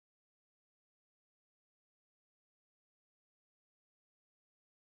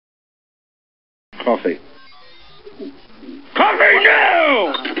coffee. Coffee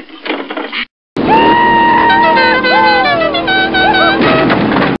now!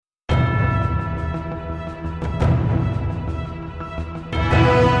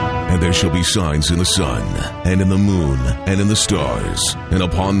 And there shall be signs in the sun, and in the moon, and in the stars, and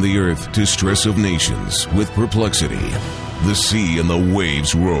upon the earth distress of nations with perplexity, the sea and the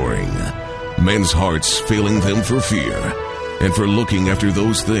waves roaring, men's hearts failing them for fear, and for looking after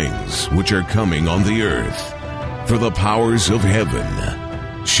those things which are coming on the earth. For the powers of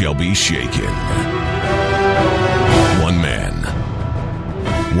heaven shall be shaken. One man,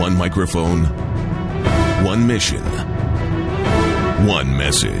 one microphone, one mission, one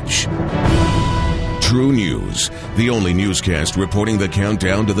message. TRU News, the only newscast reporting the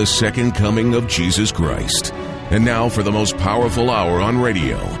countdown to the second coming of Jesus Christ. And now for the most powerful hour on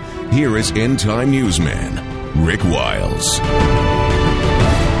radio, here is end-time newsman Rick Wiles.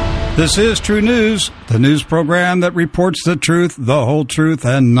 This is TRU News, the news program that reports the truth, the whole truth,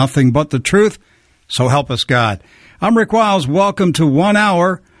 and nothing but the truth. So help us God. I'm Rick Wiles. Welcome to 1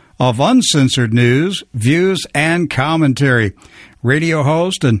 hour of uncensored news, views, and commentary. Radio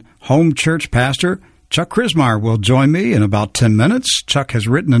host and home church pastor Chuck Crismier will join me in about 10 minutes. Chuck has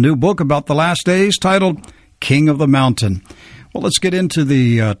written a new book about the last days titled King of the Mountain. Well, let's get into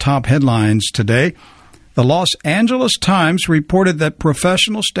the top headlines today. The Los Angeles Times reported that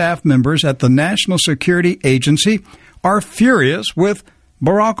professional staff members at the National Security Agency are furious with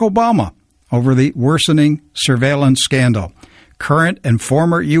Barack Obama over the worsening surveillance scandal. Current and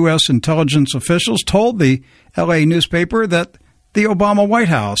former U.S. intelligence officials told the L.A. newspaper that the Obama White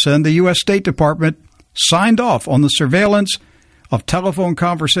House and the U.S. State Department signed off on the surveillance of telephone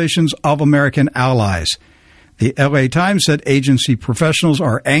conversations of American allies. The L.A. Times said agency professionals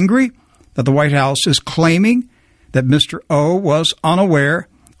are angry that the White House is claiming that Mr. O was unaware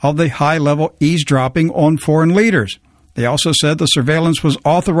of the high-level eavesdropping on foreign leaders. They also said the surveillance was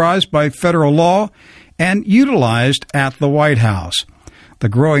authorized by federal law and utilized at the White House. The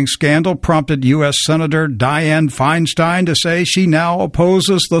growing scandal prompted U.S. Senator Dianne Feinstein to say she now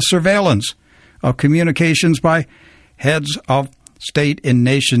opposes the surveillance of communications by heads of state in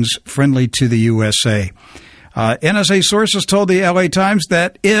nations friendly to the USA. NSA sources told the L.A. Times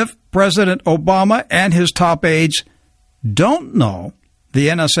that if President Obama and his top aides don't know the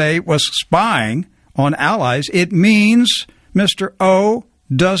NSA was spying on allies, it means Mr. O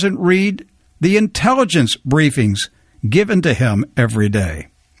doesn't read the intelligence briefings given to him every day.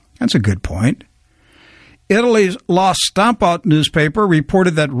 That's a good point. Italy's La Stampa newspaper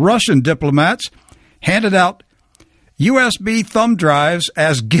reported that Russian diplomats handed out USB thumb drives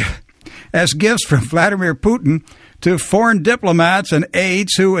as gifts from Vladimir Putin to foreign diplomats and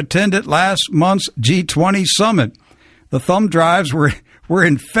aides who attended last month's G20 summit. The thumb drives were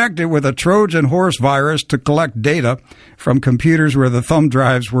infected with a Trojan horse virus to collect data from computers where the thumb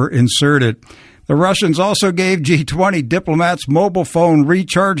drives were inserted. The Russians also gave G20 diplomats mobile phone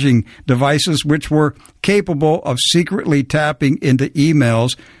recharging devices which were capable of secretly tapping into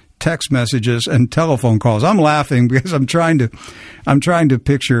emails, text messages, and telephone calls. I'm laughing because I'm trying to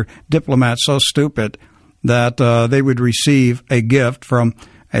picture diplomats so stupid that they would receive a gift from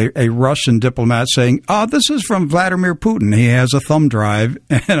a Russian diplomat saying, this is from Vladimir Putin. He has a thumb drive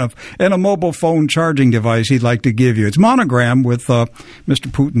and a mobile phone charging device he'd like to give you. It's monogrammed with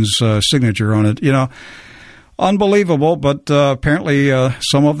Mr. Putin's signature on it. You know, unbelievable, but apparently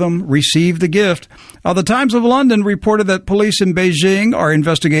some of them received the gift. The Times of London reported that police in Beijing are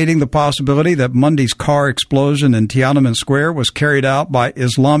investigating the possibility that Monday's car explosion in Tiananmen Square was carried out by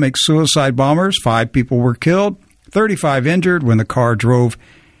Islamic suicide bombers. 5 people were killed, 35 injured when the car drove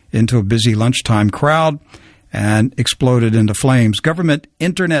into a busy lunchtime crowd and exploded into flames. Government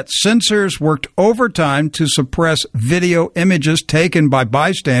internet censors worked overtime to suppress video images taken by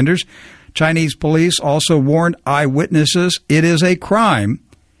bystanders. Chinese police also warned eyewitnesses it is a crime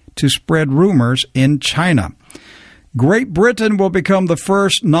to spread rumors in China. Great Britain will become the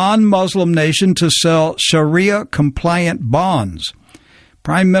first non-Muslim nation to sell Sharia-compliant bonds.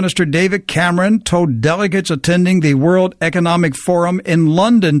 Prime Minister David Cameron told delegates attending the World Economic Forum in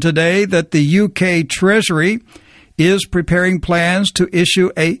London today that the UK Treasury is preparing plans to issue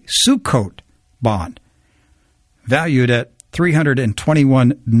a Sukkot bond valued at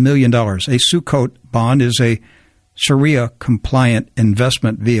 $321 million. A Sukkot bond is a Sharia-compliant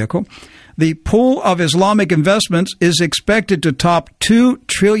investment vehicle. The pool of Islamic investments is expected to top $2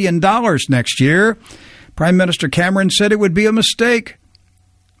 trillion next year. Prime Minister Cameron said it would be a mistake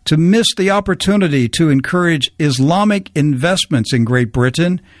to miss the opportunity to encourage Islamic investments in Great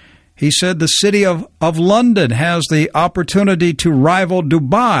Britain. He said the city of London has the opportunity to rival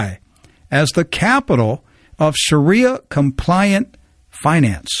Dubai as the capital of Sharia-compliant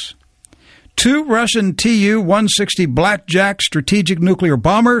finance. 2 Russian Tu-160 Blackjack strategic nuclear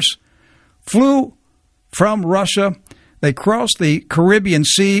bombers flew from Russia. They crossed the Caribbean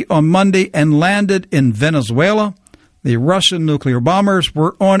Sea on Monday and landed in Venezuela. The Russian nuclear bombers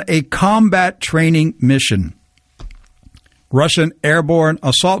were on a combat training mission. Russian airborne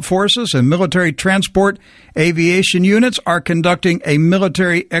assault forces and military transport aviation units are conducting a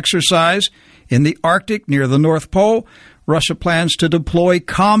military exercise in the Arctic near the North Pole. Russia plans to deploy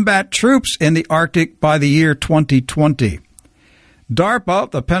combat troops in the Arctic by the year 2020. DARPA,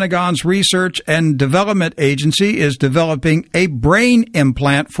 the Pentagon's research and development agency, is developing a brain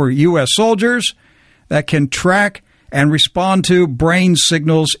implant for U.S. soldiers that can track and respond to brain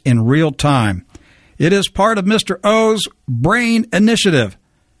signals in real time. It is part of Mr. O's brain initiative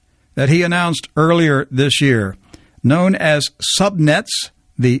that he announced earlier this year. Known as Subnets,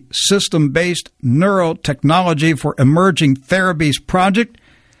 the system-based neurotechnology for emerging therapies project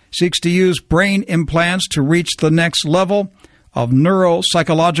seeks to use brain implants to reach the next level of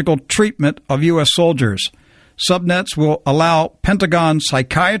neuropsychological treatment of U.S. soldiers. Subnets will allow Pentagon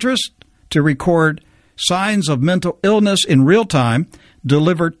psychiatrists to record signs of mental illness in real time,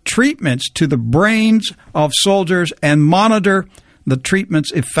 deliver treatments to the brains of soldiers, and monitor the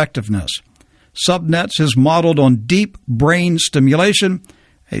treatment's effectiveness. Subnets is modeled on deep brain stimulation,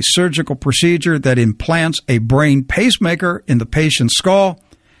 a surgical procedure that implants a brain pacemaker in the patient's skull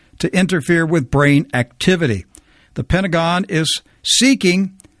to interfere with brain activity. The Pentagon is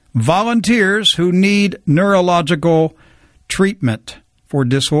seeking volunteers who need neurological treatment for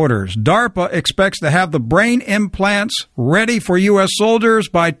disorders. DARPA expects to have the brain implants ready for U.S. soldiers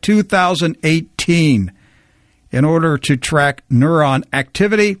by 2018 in order to track neuron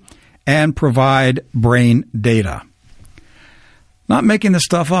activity and provide brain data. Not making this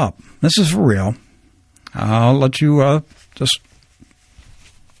stuff up. This is for real. I'll let you just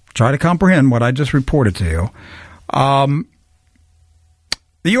try to comprehend what I just reported to you.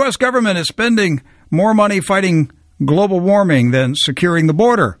 The U.S. government is spending more money fighting global warming than securing the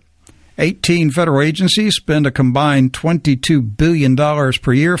border. 18 federal agencies spend a combined $22 billion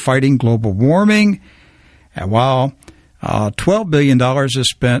per year fighting global warming, while $12 billion is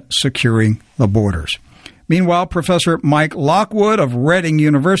spent securing the borders. Meanwhile, Professor Mike Lockwood of Reading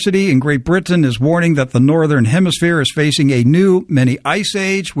University in Great Britain is warning that the Northern Hemisphere is facing a new mini ice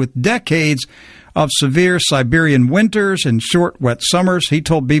age with decades of severe Siberian winters and short, wet summers. He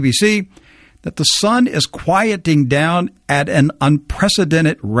told BBC that the sun is quieting down at an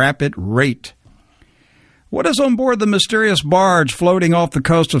unprecedented rapid rate. What is on board the mysterious barge floating off the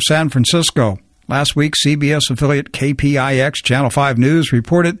coast of San Francisco? Last week, CBS affiliate KPIX Channel 5 News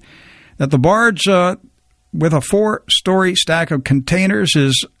reported that the barge with a 4-story stack of containers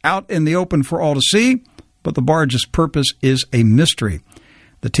is out in the open for all to see, but the barge's purpose is a mystery.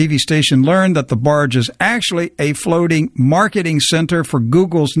 The TV station learned that the barge is actually a floating marketing center for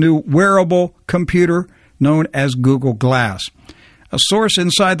Google's new wearable computer known as Google Glass. A source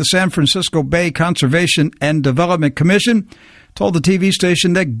inside the San Francisco Bay Conservation and Development Commission told the TV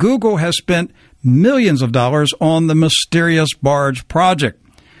station that Google has spent millions of dollars on the mysterious barge project.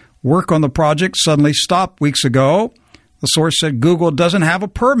 Work on the project suddenly stopped weeks ago. The source said Google doesn't have a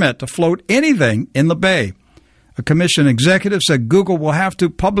permit to float anything in the bay. A commission executive said Google will have to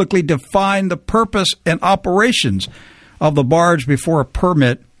publicly define the purpose and operations of the barge before a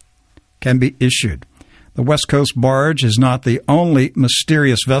permit can be issued. The West Coast barge is not the only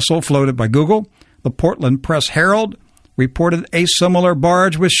mysterious vessel floated by Google. The Portland Press-Herald reported a similar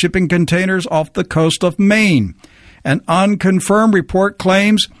barge with shipping containers off the coast of Maine. An unconfirmed report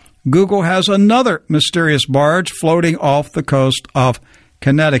claims Google has another mysterious barge floating off the coast of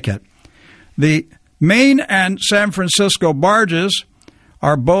Connecticut. The Maine and San Francisco barges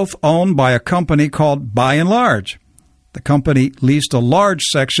are both owned by a company called By and Large. The company leased a large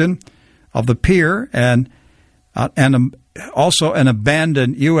section of the pier and also an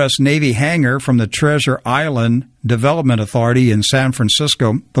abandoned U.S. Navy hangar from the Treasure Island Development Authority in San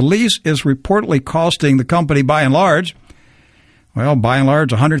Francisco. The lease is reportedly costing the company By and Large,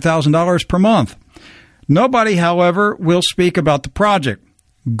 $100,000 per month. Nobody, however, will speak about the project.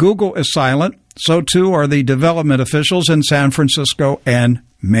 Google is silent. So, too, are the development officials in San Francisco and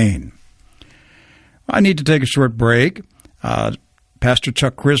Maine. I need to take a short break. Pastor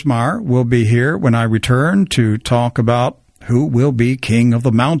Chuck Crismier will be here when I return to talk about who will be king of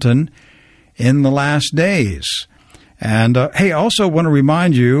the mountain in the last days. And, hey, I also want to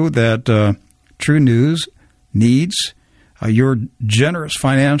remind you that True News needs your generous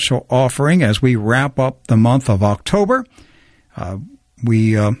financial offering as we wrap up the month of October.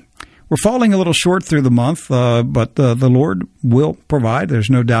 We We're falling a little short through the month, but the Lord will provide. There's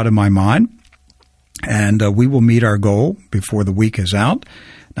no doubt in my mind. And we will meet our goal before the week is out.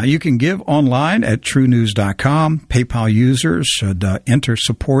 Now, you can give online at truenews.com. PayPal users should enter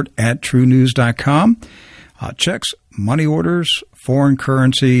support at truenews.com. Checks, money orders, foreign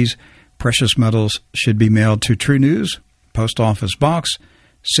currencies, precious metals should be mailed to True News, Post Office Box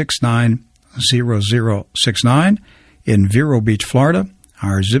 690069 in Vero Beach, Florida.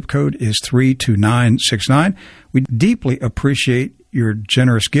 Our zip code is 32969. We deeply appreciate your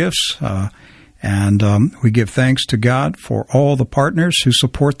generous gifts, and we give thanks to God for all the partners who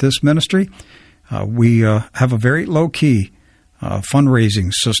support this ministry. We have a very low-key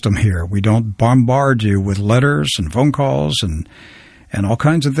fundraising system here. We don't bombard you with letters and phone calls and all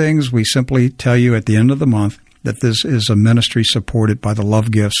kinds of things. We simply tell you at the end of the month that this is a ministry supported by the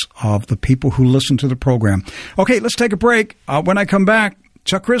love gifts of the people who listen to the program. Okay, let's take a break. When I come back,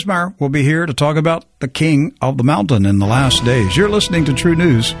 Chuck Crismier will be here to talk about the King of the Mountain in the last days. You're listening to True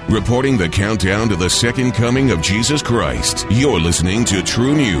News. Reporting the countdown to the second coming of Jesus Christ, you're listening to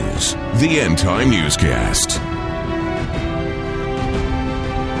True News, the End Time Newscast.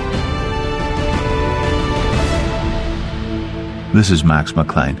 This is Max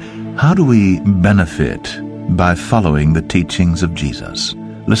McLean. How do we benefit by following the teachings of Jesus?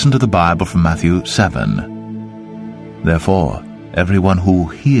 Listen to the Bible from Matthew 7. Therefore, everyone who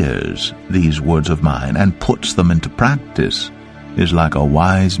hears these words of mine and puts them into practice is like a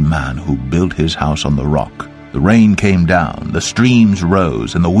wise man who built his house on the rock. The rain came down, the streams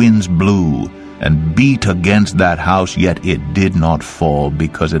rose, and the winds blew and beat against that house, yet it did not fall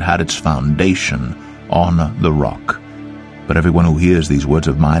because it had its foundation on the rock. But everyone who hears these words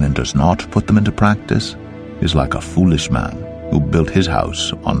of mine and does not put them into practice is like a foolish man who built his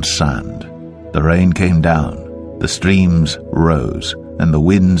house on sand. The rain came down, the streams rose, and the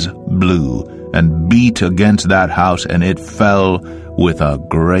winds blew and beat against that house, and it fell with a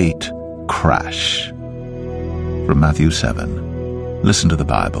great crash. From Matthew 7. Listen to the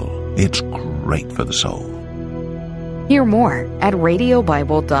Bible. It's great for the soul. Hear more at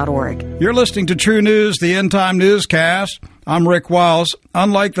radiobible.org. You're listening to True News, the End Time Newscast. I'm Rick Wiles.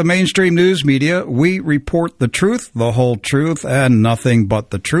 Unlike the mainstream news media, we report the truth, the whole truth, and nothing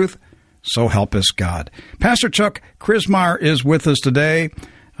but the truth. So help us God. Pastor Chuck Crismier is with us today.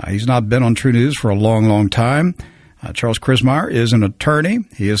 He's not been on True News for a long, long time. Charles Crismier is an attorney.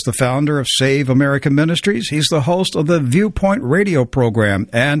 He is the founder of Save America Ministries. He's the host of the Viewpoint radio program,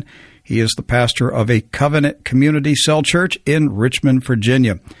 and he is the pastor of a Covenant Community Cell Church in Richmond,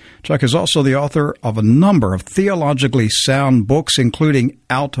 Virginia. Chuck is also the author of a number of theologically sound books, including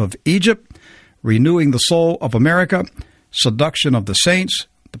Out of Egypt, Renewing the Soul of America, Seduction of the Saints,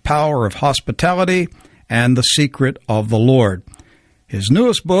 The Power of Hospitality, and The Secret of the Lord. His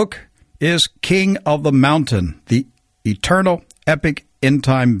newest book is King of the Mountain, The Eternal Epic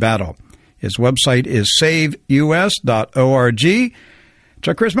End-Time Battle. His website is saveus.org.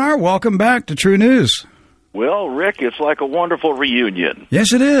 Chuck Crismier, welcome back to True News. Well, Rick, it's like a wonderful reunion.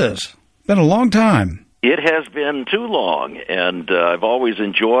 Yes, it is. Been a long time. It has been too long, and I've always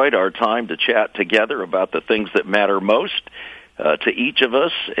enjoyed our time to chat together about the things that matter most to each of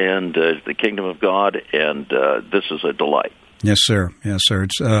us and the kingdom of God, and this is a delight. Yes, sir. Yes, sir.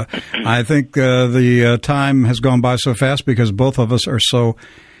 It's. I think the time has gone by so fast because both of us are so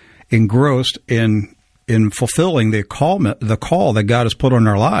engrossed in fulfilling the call that God has put on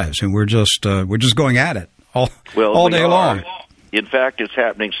our lives, and we're just going at it all day long. In fact, it's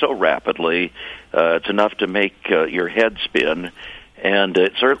happening so rapidly, it's enough to make your head spin, and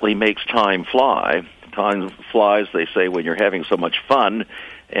it certainly makes time fly. Time flies, they say, when you're having so much fun.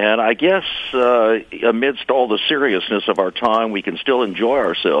 And I guess amidst all the seriousness of our time, we can still enjoy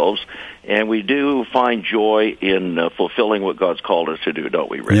ourselves, and we do find joy in fulfilling what God's called us to do, don't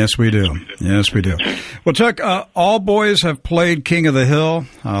we, Rick? Yes, we do. Yes, we do. Well, Chuck, all boys have played King of the Hill.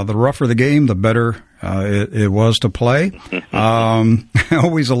 The rougher the game, the better it was to play.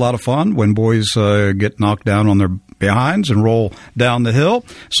 Always a lot of fun when boys get knocked down on their behinds and roll down the hill.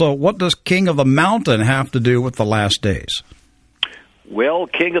 So what does King of the Mountain have to do with the last days? Well,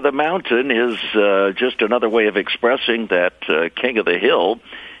 King of the Mountain is just another way of expressing that King of the Hill.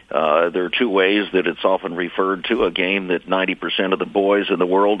 There are two ways that it's often referred to, a game that 90% of the boys in the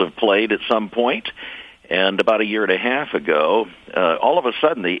world have played at some point. And about a year and a half ago, all of a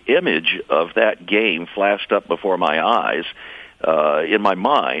sudden the image of that game flashed up before my eyes in my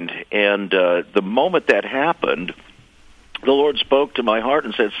mind. And the moment that happened, the Lord spoke to my heart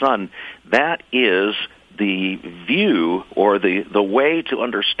and said, "Son, that is the view or the way to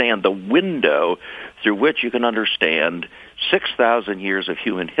understand the window through which you can understand 6,000 years of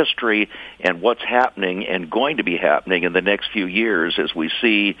human history and what's happening and going to be happening in the next few years as we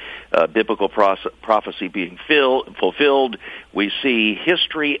see biblical prophecy being fulfilled. We see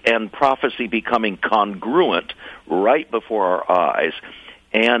history and prophecy becoming congruent right before our eyes.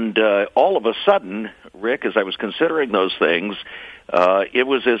 And all of a sudden, Rick, as I was considering those things, it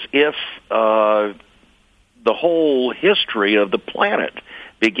was as if the whole history of the planet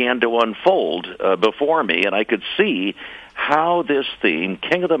began to unfold before me, and I could see how this theme,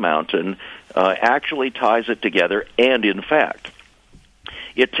 King of the Mountain, actually ties it together. And in fact,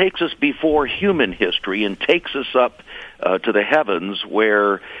 it takes us before human history and takes us up to the heavens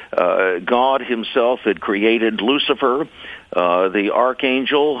where God himself had created Lucifer, the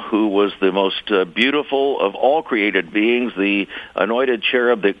archangel, who was the most beautiful of all created beings, the anointed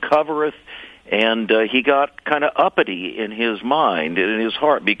cherub that covereth. And he got kind of uppity in his mind and in his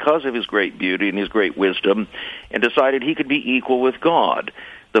heart because of his great beauty and his great wisdom, and decided he could be equal with God.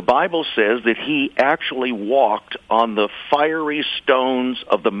 The Bible says that he actually walked on the fiery stones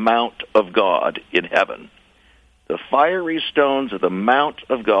of the Mount of God in heaven. The fiery stones of the Mount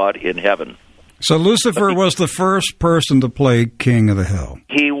of God in heaven. So Lucifer was the first person to play King of the Hill.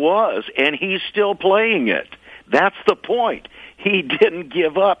 He was, and he's still playing it. That's the point. He didn't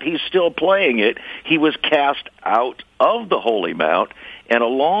give up. He's still playing it. He was cast out of the Holy Mount, and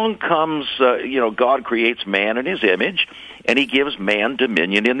along comes, God creates man in his image, and he gives man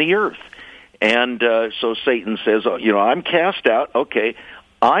dominion in the earth. And so Satan says, I'm cast out. Okay,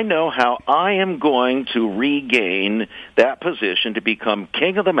 I know how I am going to regain that position to become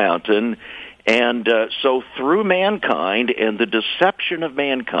king of the mountain. And so through mankind and the deception of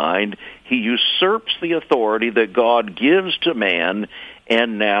mankind, he usurps the authority that God gives to man.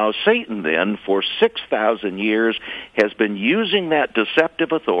 And now Satan then, for 6,000 years, has been using that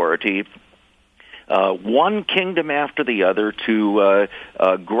deceptive authority, one kingdom after the other, to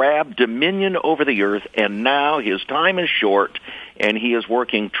grab dominion over the earth. And now his time is short, and he is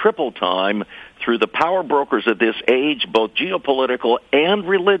working triple time through the power brokers of this age, both geopolitical and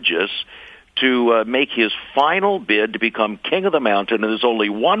religious, to make his final bid to become king of the mountain. And there's only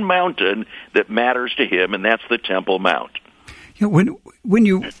one mountain that matters to him, and that's the Temple Mount. When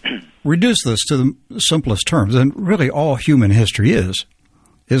you reduce this to the simplest terms, and really all human history is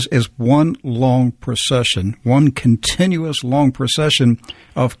one long procession, one continuous long procession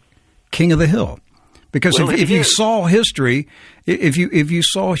of King of the Hill. Because if you saw history, if you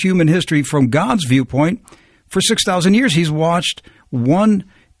saw human history from God's viewpoint, for 6,000 years he's watched one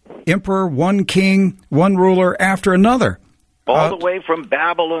emperor, one king, one ruler after another. All the way from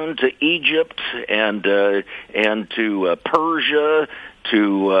Babylon to Egypt and to Persia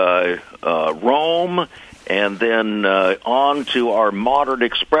to Rome, and then on to our modern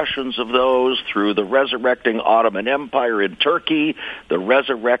expressions of those through the resurrecting Ottoman Empire in Turkey, the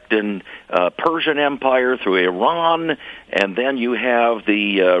resurrecting Persian Empire through Iran, and then you have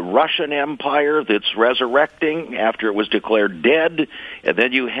the Russian Empire that's resurrecting after it was declared dead, and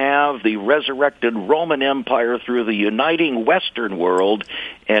then you have the resurrected Roman Empire through the uniting Western world,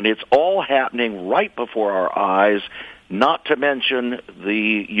 and it's all happening right before our eyes, not to mention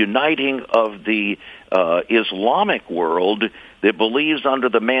the uniting of the Islamic world that believes under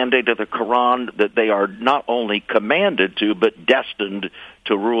the mandate of the Quran that they are not only commanded to, but destined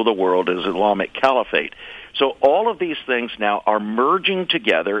to rule the world as Islamic caliphate. So all of these things now are merging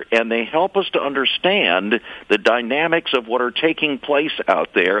together, and they help us to understand the dynamics of what are taking place out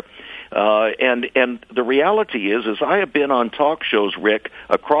there. And the reality is I have been on talk shows, Rick,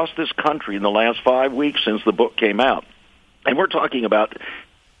 across this country in the last 5 weeks since the book came out. And we're talking about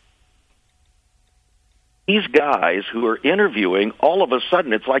these guys who are interviewing, all of a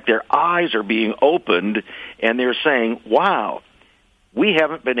sudden it's like their eyes are being opened, and they're saying, wow, we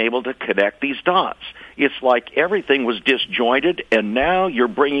haven't been able to connect these dots. It's like everything was disjointed, and now you're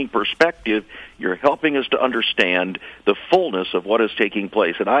bringing perspective. You're helping us to understand the fullness of what is taking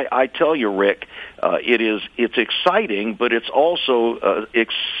place. And I tell you, Rick, it's exciting, but it's also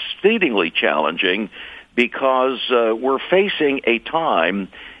exceedingly challenging, because we're facing a time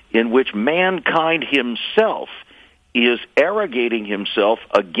in which mankind himself is arrogating himself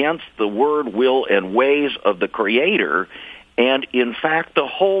against the word, will, and ways of the Creator. And in fact, the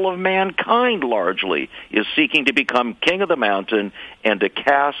whole of mankind largely is seeking to become king of the mountain and to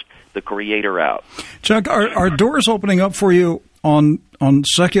cast the Creator out. Chuck, are doors opening up for you on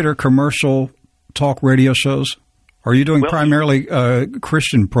secular commercial talk radio shows? Or are you doing primarily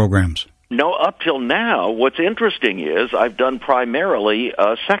Christian programs? No, up till now, what's interesting is I've done primarily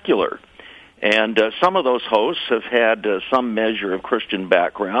secular. And some of those hosts have had some measure of Christian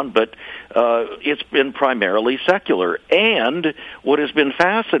background, but it's been primarily secular. And what has been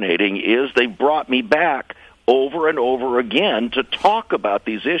fascinating is they've brought me back over and over again to talk about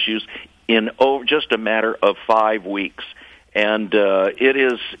these issues in just a matter of 5 weeks. And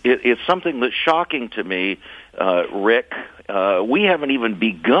it's something that's shocking to me, Rick. We haven't even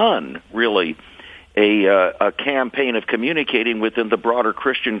begun, really, a campaign of communicating within the broader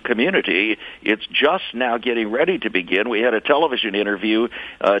Christian community. It's just now getting ready to begin. We had a television interview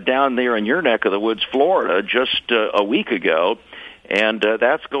down there in your neck of the woods, Florida, just a week ago, and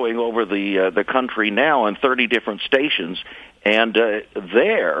that's going over the country now on 30 different stations. And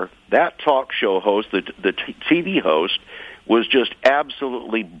that talk show host, the TV host, was just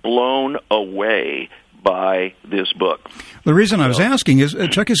absolutely blown away by this book. The reason I was asking is,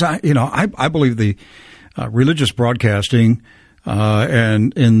 Chuck, is I believe the religious broadcasting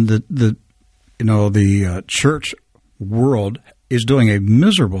and in the church world is doing a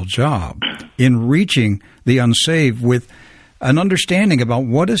miserable job in reaching the unsaved with an understanding about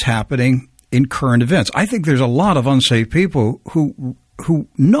what is happening in current events. I think there's a lot of unsaved people who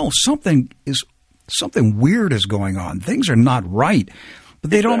know something weird is going on. Things are not right,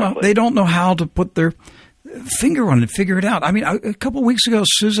 but they don't know how to put their finger on it and figure it out. I mean, a couple of weeks ago,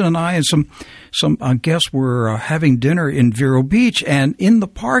 Susan and I and some guests were having dinner in Vero Beach, and in the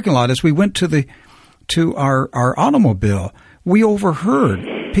parking lot, as we went to our automobile, we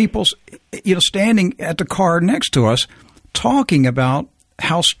overheard people, standing at the car next to us, talking about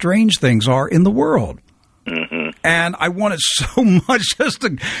how strange things are in the world. Mm-hmm. And I wanted so much just to,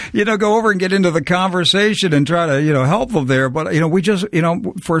 go over and get into the conversation and try to, help them there. But, we just,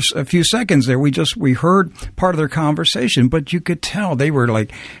 for a few seconds there, we heard part of their conversation, but you could tell they were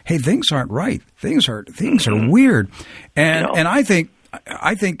like, hey, things aren't right. Things are weird. And I think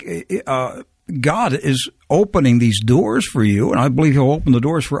God is opening these doors for you, and I believe He'll open the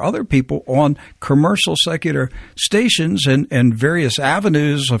doors for other people on commercial secular stations and various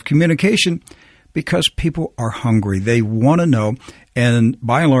avenues of communication, because people are hungry. They want to know, and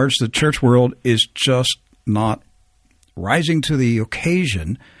by and large, the church world is just not rising to the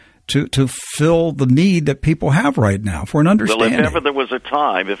occasion to fill the need that people have right now for an understanding. Well, if ever there was a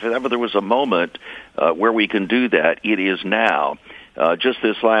time, if ever there was a moment where we can do that, it is now. Just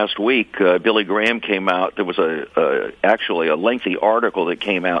this last week, Billy Graham came out. There was actually a lengthy article that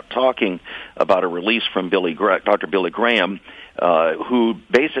came out talking about a release from Dr. Billy Graham, who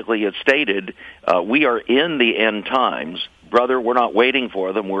basically had stated, we are in the end times. Brother, we're not waiting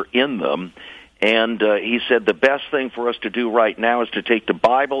for them. We're in them. And he said the best thing for us to do right now is to take the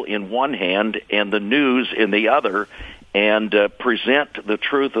Bible in one hand and the news in the other and present the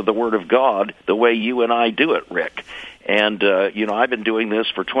truth of the Word of God the way you and I do it, Rick. And, I've been doing this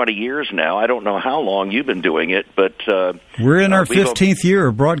for 20 years now. I don't know how long you've been doing it, but... we're in our 15th year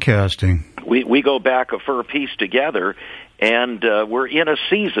of broadcasting. We go back a fur piece together, and we're in a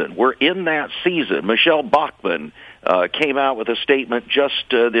season. We're in that season. Michelle Bachmann came out with a statement just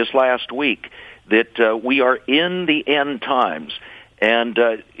this last week that we are in the end times. And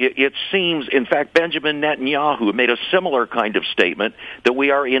it seems, in fact, Benjamin Netanyahu made a similar kind of statement, that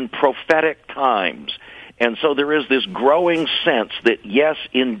we are in prophetic times. And so there is this growing sense that, yes,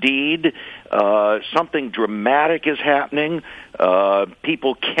 indeed, something dramatic is happening.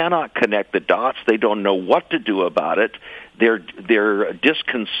 People cannot connect the dots. They don't know what to do about it. They're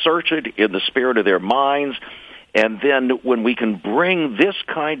disconcerted in the spirit of their minds. And then when we can bring this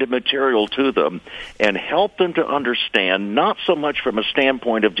kind of material to them and help them to understand, not so much from a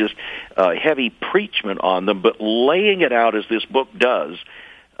standpoint of just heavy preachment on them, but laying it out as this book does,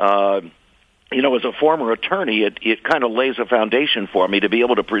 as a former attorney, it kind of lays a foundation for me to be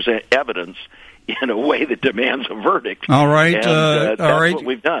able to present evidence in a way that demands a verdict. All right. And, all right. What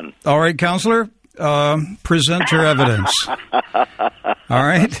we've done. All right, Counselor, present your evidence. All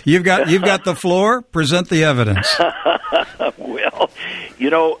right. You've got the floor. Present the evidence. Well,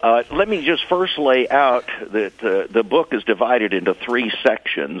 let me just first lay out that the book is divided into 3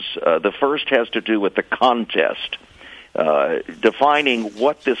 sections. The first has to do with the contest. Defining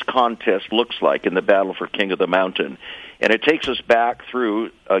what this contest looks like in the battle for King of the Mountain. And it takes us back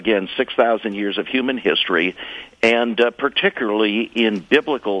through, again, 6,000 years of human history, and particularly in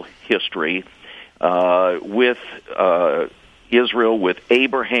biblical history with Israel, with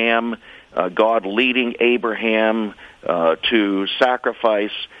Abraham, God leading Abraham to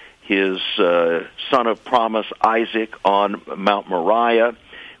sacrifice his son of promise, Isaac, on Mount Moriah.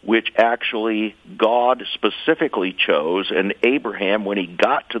 which actually God specifically chose, and Abraham, when he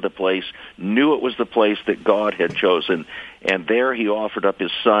got to the place, knew it was the place that God had chosen, and there he offered up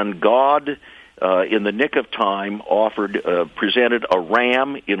his son. God, in the nick of time, presented a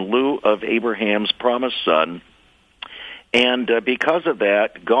ram in lieu of Abraham's promised son. And because of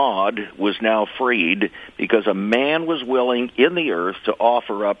that, God was now freed, because a man was willing in the earth to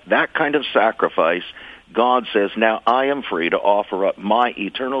offer up that kind of sacrifice. God says, now I am free to offer up my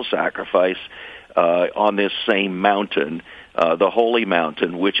eternal sacrifice on this same mountain, the holy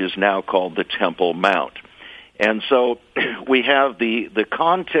mountain, which is now called the Temple Mount. And so we have the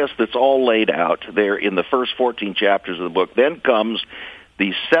contest that's all laid out there in the first 14 chapters of the book. Then comes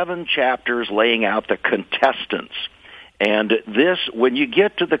the 7 chapters laying out the contestants. And this, when you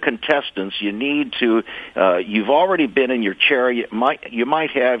get to the contestants, you need to, you've already been in your chair, you might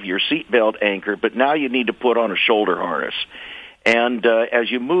have your seatbelt anchored, but now you need to put on a shoulder harness. And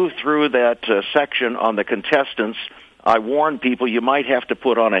as you move through that section on the contestants, I warn people you might have to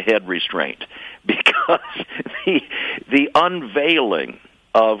put on a head restraint, because the unveiling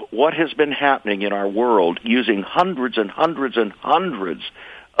of what has been happening in our world using hundreds and hundreds and hundreds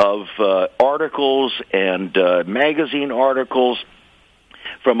of articles and magazine articles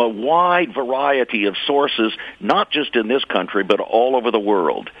from a wide variety of sources, not just in this country, but all over the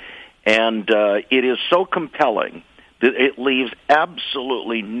world. And it is so compelling that it leaves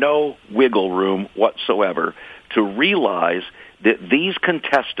absolutely no wiggle room whatsoever to realize that these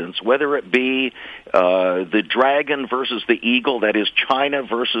contestants, whether it be the dragon versus the eagle, that is China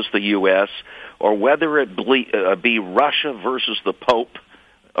versus the U.S., or whether it be Russia versus the Pope,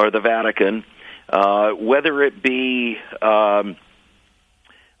 or the Vatican, whether it be the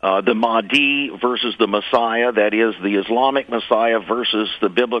Mahdi versus the Messiah, that is the Islamic Messiah versus the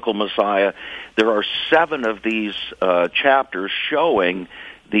biblical Messiah. There are 7 of these chapters showing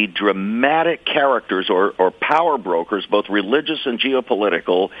the dramatic characters or power brokers, both religious and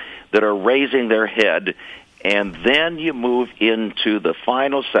geopolitical, that are raising their head. And then you move into the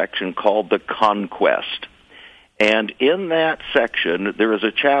final section called the Conquest. And in that section, there is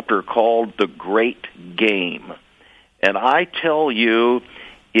a chapter called The Great Game. And I tell you,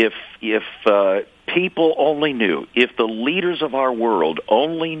 if people only knew, if the leaders of our world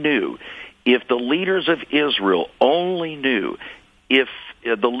only knew, if the leaders of Israel only knew, if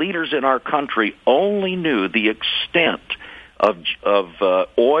the leaders in our country only knew the extent of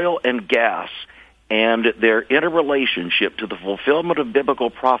oil and gas and their interrelationship to the fulfillment of biblical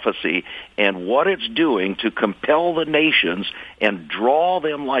prophecy and what it's doing to compel the nations and draw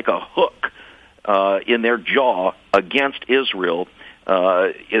them like a hook in their jaw against Israel,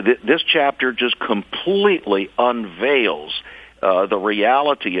 this chapter just completely unveils the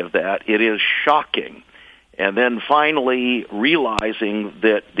reality of that. It is shocking. And then finally realizing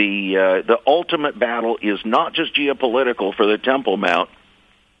that the ultimate battle is not just geopolitical for the Temple Mount,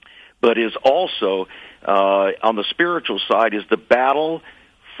 but is also, on the spiritual side, is the battle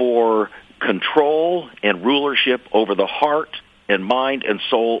for control and rulership over the heart and mind and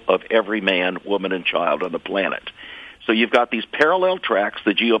soul of every man, woman, and child on the planet. So you've got these parallel tracks,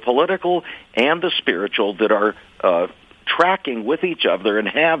 the geopolitical and the spiritual, that are tracking with each other and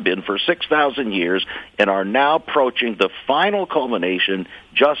have been for 6,000 years and are now approaching the final culmination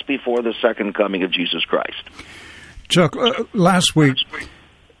just before the second coming of Jesus Christ. Chuck, last week,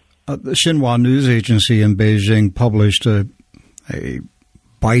 the Xinhua news agency in Beijing published a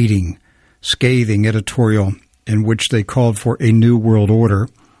biting, scathing editorial in which they called for a new world order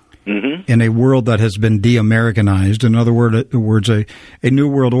in a world that has been de-Americanized. In other words, a new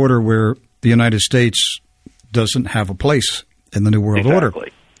world order where the United States doesn't have a place in the new world order.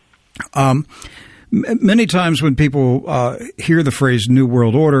 Many times when people hear the phrase new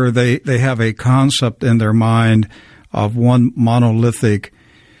world order, they have a concept in their mind of one monolithic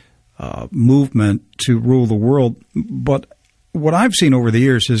movement to rule the world. But what I've seen over the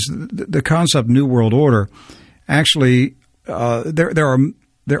years is the concept new world order. Actually, there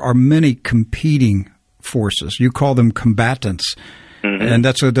are many competing forces. You call them combatants, and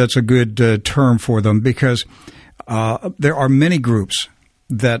that's a good term for them, because there are many groups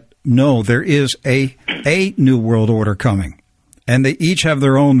that know there is a new world order coming. And they each have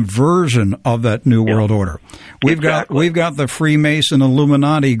their own version of that new world order. We've got the Freemason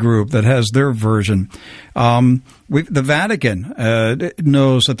Illuminati group that has their version. The Vatican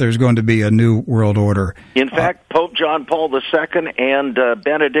knows that there's going to be a new world order. In fact, Pope John Paul II and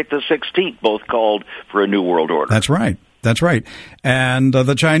Benedict XVI both called for a new world order. That's right. That's right. And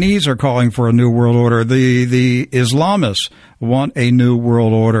the Chinese are calling for a new world order. The Islamists want a new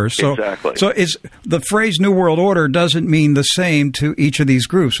world order. So, exactly. So the phrase new world order doesn't mean the same to each of these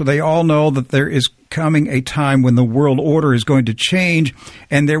groups. So they all know that there is coming a time when the world order is going to change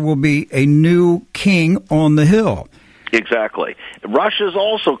and there will be a new king on the hill. Exactly. Russia's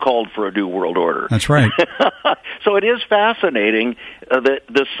also called for a new world order. That's right. So it is fascinating that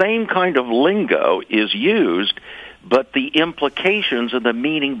the same kind of lingo is used, but the implications and the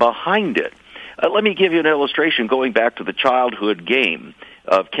meaning behind it. Let me give you an illustration going back to the childhood game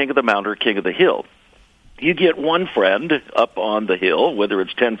of King of the Mountain or King of the Hill. You get one friend up on the hill, whether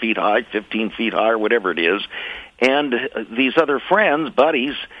it's 10 feet high, 15 feet high, or whatever it is, and these other friends,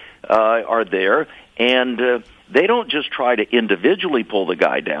 buddies, are there, and they don't just try to individually pull the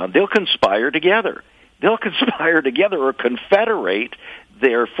guy down. They'll conspire together. They'll conspire together or confederate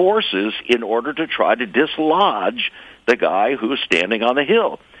their forces in order to try to dislodge the guy who's standing on the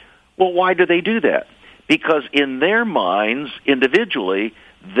hill. Well, why do they do that? Because in their minds, individually,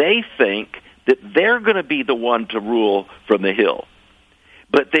 they think that they're going to be the one to rule from the hill.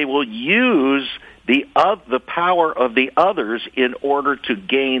 But they will use the power of the others in order to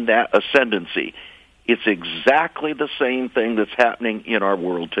gain that ascendancy. It's exactly the same thing that's happening in our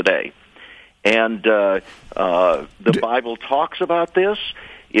world today. And the Bible talks about this.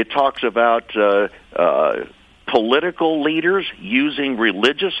 It talks about political leaders using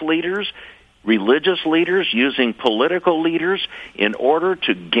religious leaders using political leaders in order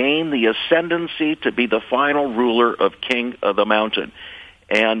to gain the ascendancy to be the final ruler of King of the Mountain.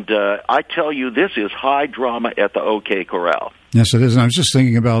 And I tell you, this is high drama at the OK Corral. Yes, it is. And I was just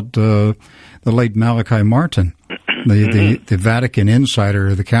thinking about the late Malachi Martin, the Vatican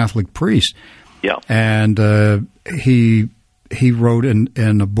insider, the Catholic priest. Yeah. And he wrote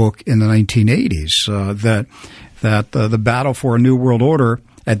in a book in the 1980s that the battle for a new world order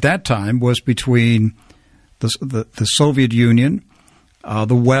at that time was between the Soviet Union,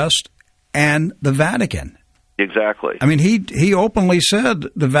 the West, and the Vatican. Exactly. I mean, he openly said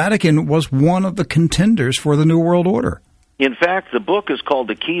the Vatican was one of the contenders for the New World Order. In fact, the book is called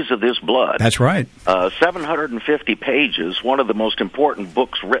The Keys of This Blood. That's right. 750 pages, one of the most important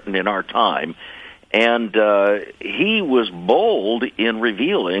books written in our time. And he was bold in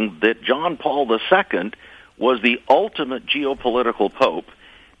revealing that John Paul II was the ultimate geopolitical pope,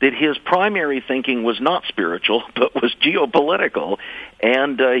 that his primary thinking was not spiritual, but was geopolitical,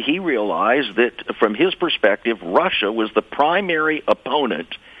 and he realized that, from his perspective, Russia was the primary opponent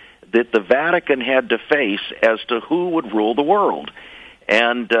that the Vatican had to face as to who would rule the world.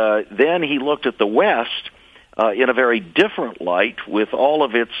 And then he looked at the West in a very different light, with all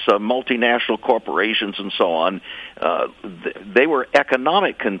of its multinational corporations and so on. They were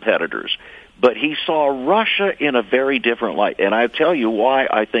economic competitors. But he saw Russia in a very different light, and I'll tell you why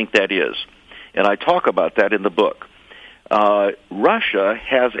I think that is. And I talk about that in the book. Russia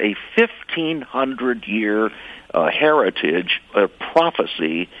has a 1,500-year heritage of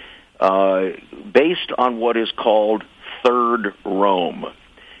prophecy based on what is called Third Rome.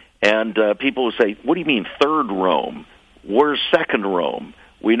 And people will say, what do you mean Third Rome? Where's Second Rome?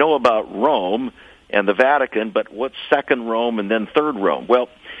 We know about Rome and the Vatican, but what's Second Rome and then Third Rome? Well,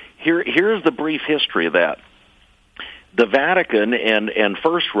 here's the brief history of that. The Vatican and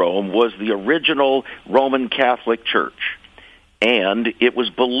First Rome was the original Roman Catholic Church. And it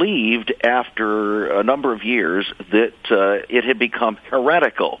was believed after a number of years that it had become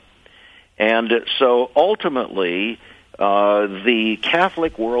heretical. And so ultimately, the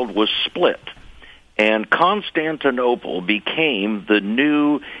Catholic world was split. And Constantinople became the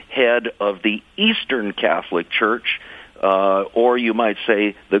new head of the Eastern Catholic Church, or you might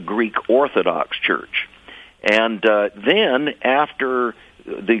say the Greek Orthodox Church. And then after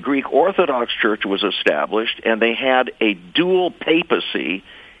the Greek Orthodox Church was established and they had a dual papacy,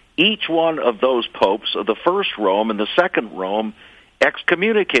 each one of those popes, of the First Rome and the Second Rome,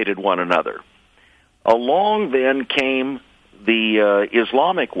 excommunicated one another. Along then came the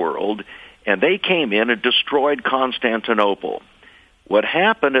Islamic world, and they came in and destroyed Constantinople. What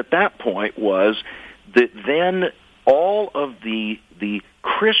happened at that point was that then all of the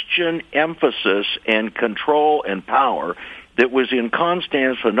Christian emphasis and control and power that was in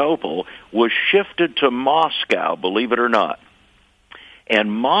Constantinople was shifted to Moscow, believe it or not.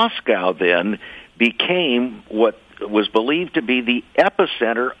 And Moscow then became what was believed to be the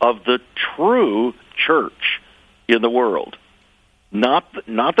epicenter of the true church in the world. Not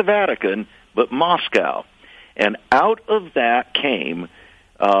the Vatican, but Moscow. And out of that came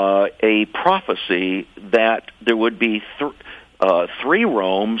a prophecy that there would be three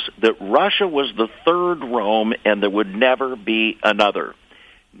Romes, that Russia was the third Rome and there would never be another.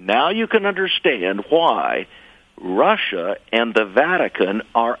 Now you can understand why Russia and the Vatican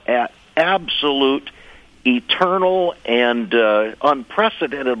are at absolute, eternal, and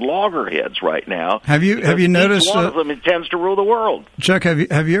unprecedented loggerheads right now. Have you noticed? Each one of them intends to rule the world. Chuck, have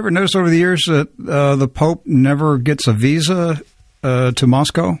you ever noticed over the years that the Pope never gets a visa to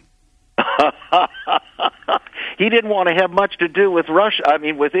Moscow? He didn't want to have much to do with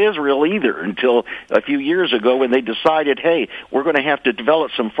with Israel either, until a few years ago when they decided, hey, we're going to have to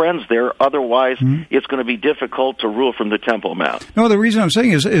develop some friends there, otherwise it's going to be difficult to rule from the Temple Mount. No, the reason I'm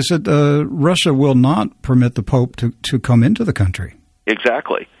saying is that Russia will not permit the Pope to come into the country.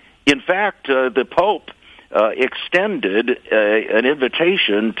 Exactly. In fact, the Pope extended an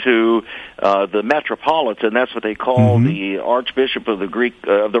invitation to the Metropolitan, that's what they call the Archbishop of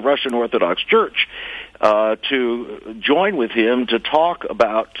the Russian Orthodox Church, to join with him to talk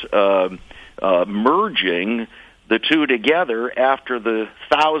about merging the two together after the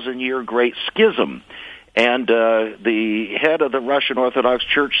 1,000-year Great Schism. And the head of the Russian Orthodox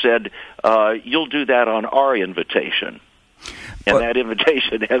Church said, you'll do that on our invitation. And that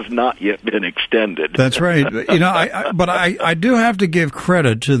invitation has not yet been extended. That's right. But I do have to give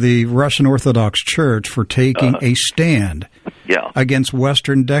credit to the Russian Orthodox Church for taking a stand against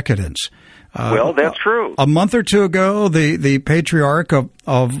Western decadence. Well, that's true. A month or two ago, the patriarch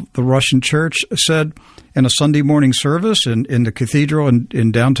of the Russian Church said in a Sunday morning service in the cathedral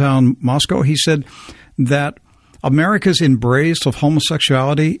in downtown Moscow, he said that America's embrace of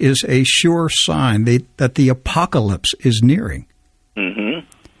homosexuality is a sure sign that the apocalypse is nearing. Mm-hmm.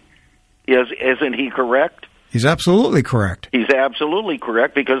 Isn't he correct? He's absolutely correct. He's absolutely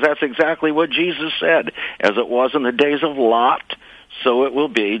correct, because that's exactly what Jesus said. As it was in the days of Lot, so it will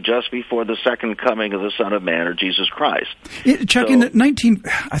be just before the second coming of the Son of Man, or Jesus Christ. Chuck, in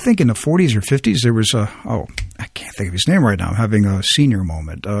the I think in the 40s or 50s, there was I can't think of his name right now. I'm having a senior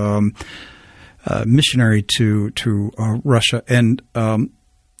moment. Missionary to Russia, and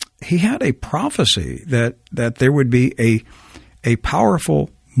he had a prophecy that there would be a powerful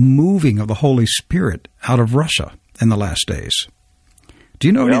moving of the Holy Spirit out of Russia in the last days. Do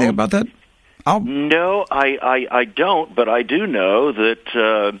you know anything about that? No, I don't, but I do know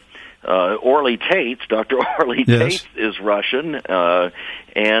that Orly Tates, Dr. Orly Tates, is Russian,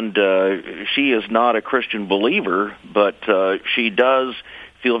 and she is not a Christian believer, but she does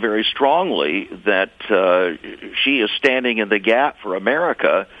feel very strongly that she is standing in the gap for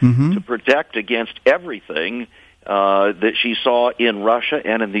America to protect against everything that she saw in Russia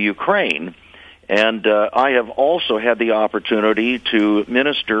and in the Ukraine. And I have also had the opportunity to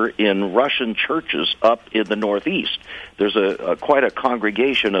minister in Russian churches up in the Northeast. There's quite a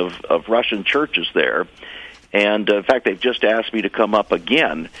congregation of Russian churches there. And, in fact, they've just asked me to come up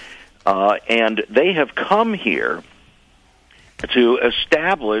again. And they have come here to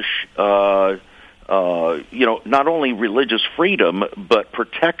establish, not only religious freedom, but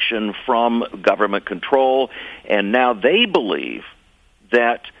protection from government control. And now they believe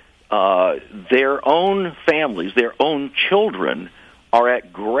that their own families, their own children, are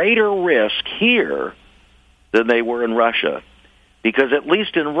at greater risk here than they were in Russia. Because at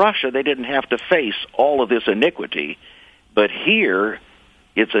least in Russia, they didn't have to face all of this iniquity. But here,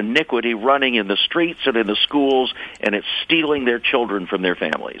 it's iniquity running in the streets and in the schools, and it's stealing their children from their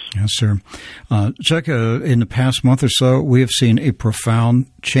families. Yes, sir. Chuck, in the past month or so, we have seen a profound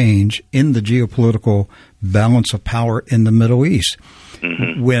change in the geopolitical balance of power in the Middle East.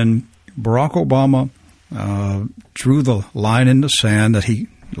 Mm-hmm. When Barack Obama drew the line in the sand that he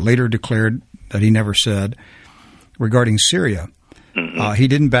later declared that he never said regarding Syria, he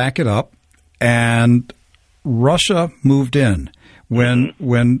didn't back it up, and Russia moved in. When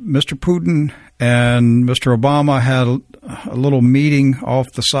Mr. Putin and Mr. Obama had a little meeting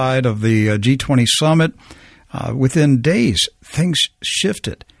off the side of the G20 summit, within days, things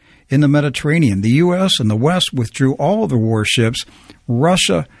shifted in the Mediterranean. The U.S. and the West withdrew all of their warships.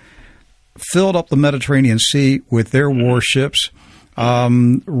 Russia filled up the Mediterranean Sea with their warships.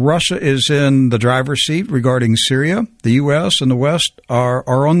 Russia is in the driver's seat regarding Syria. The U.S. and the West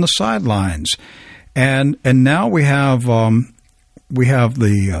are on the sidelines. And now we have the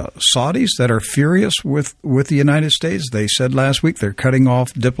Saudis that are furious with the United States. They said last week they're cutting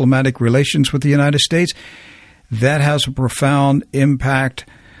off diplomatic relations with the United States. That has a profound impact,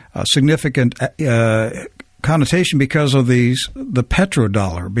 significant connotation because of the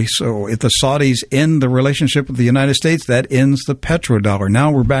petrodollar. So if the Saudis end the relationship with the United States, that ends the petrodollar.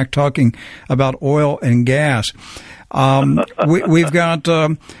 Now we're back talking about oil and gas. We've got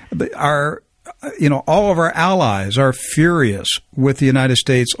all of our allies are furious with the United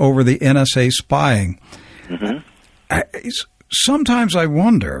States over the NSA spying. Sometimes I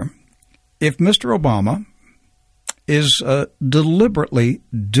wonder if Mr. Obama is deliberately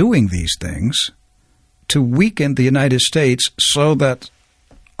doing these things to weaken the United States so that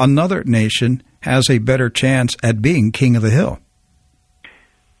another nation has a better chance at being king of the hill.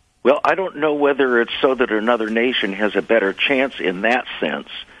 Well, I don't know whether it's so that another nation has a better chance in that sense,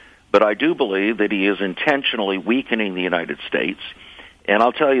 but I do believe that he is intentionally weakening the United States. And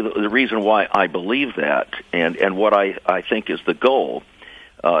I'll tell you the reason why I believe that and what I think is the goal.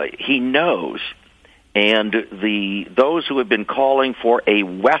 He knows, and those who have been calling for a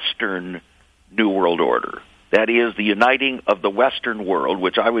Western New World Order, that is, the uniting of the Western world,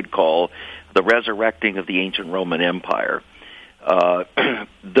 which I would call the resurrecting of the ancient Roman Empire,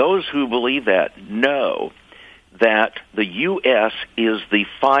 those who believe that know that the U.S. is the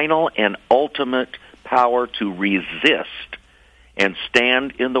final and ultimate power to resist and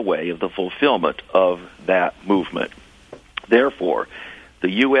stand in the way of the fulfillment of that movement. Therefore,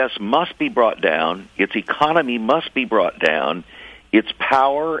 the U.S. must be brought down, its economy must be brought down, its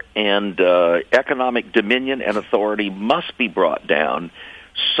power and economic dominion and authority must be brought down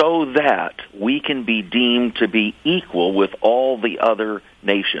so that we can be deemed to be equal with all the other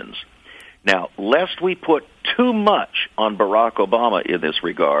nations. Now, lest we put too much on Barack Obama in this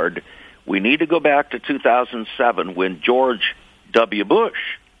regard, we need to go back to 2007 when George W. Bush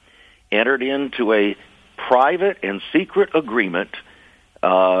entered into a private and secret agreement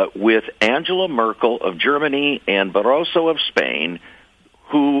with Angela Merkel of Germany and Barroso of Spain,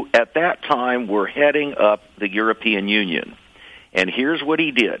 who at that time were heading up the European Union. And here's what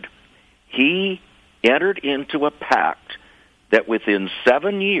he did. He entered into a pact that within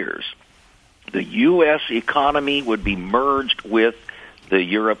 7 years, the U.S. economy would be merged with the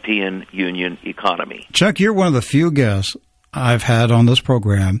European Union economy. Chuck, you're one of the few guests I've had on this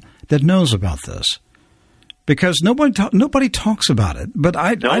program that knows about this. Because nobody talks about it, but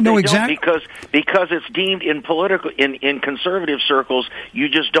I know exactly because it's deemed in political in conservative circles. You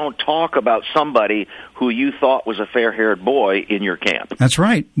just don't talk about somebody who you thought was a fair-haired boy in your camp. That's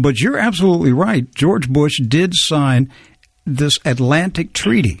right, but you're absolutely right. George Bush did sign this Atlantic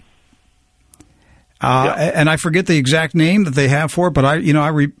Treaty, and I forget the exact name that they have for it, but I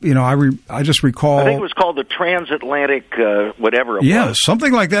just recall. I think it was called the Transatlantic, whatever it was. Yeah,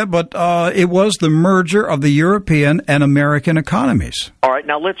 something like that. But it was the merger of the European and American economies. All right,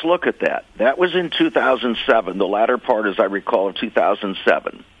 now let's look at that. That was in 2007. The latter part, as I recall, of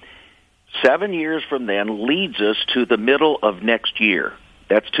 2007. 7 years from then leads us to the middle of next year.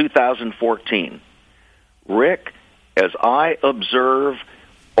 That's 2014. Rick, as I observe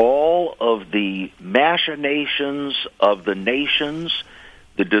all of the machinations of the nations,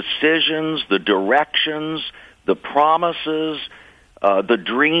 the decisions, the directions, the promises, the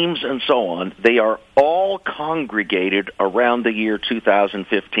dreams, and so on, they are all congregated around the year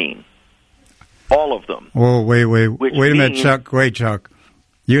 2015. All of them. Oh, wait a minute, Chuck. Wait, Chuck.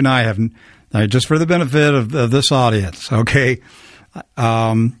 You and I haven't, just for the benefit of this audience, okay,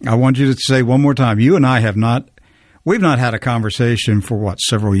 I want you to say one more time, you and I have not, we've not had a conversation for,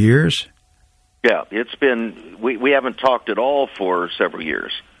 several years? Yeah, it's been, we haven't talked at all for several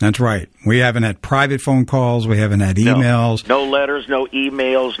years. That's right. We haven't had private phone calls. We haven't had emails. No letters, no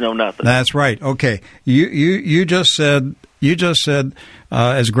emails, no nothing. That's right. Okay. You just said,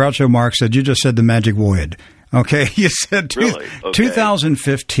 as Groucho Marx said, you just said the magic word. Okay. You said really? Okay.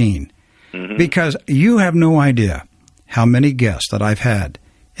 2015. Mm-hmm. Because you have no idea how many guests that I've had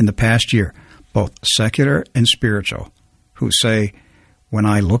in the past year, both secular and spiritual, who say, when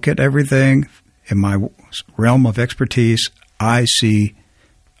I look at everything in my realm of expertise, I see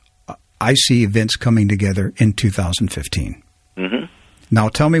events coming together in 2015. Mm-hmm. Now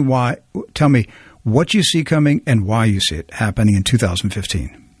tell me what you see coming and why you see it happening in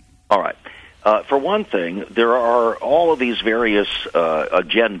 2015. All right. For one thing, there are all of these various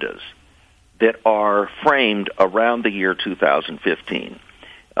agendas that are framed around the year 2015.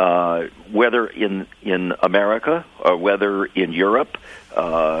 Whether in America or whether in Europe,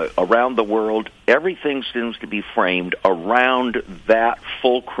 around the world, everything seems to be framed around that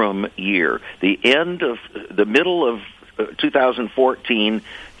fulcrum year, the middle of 2014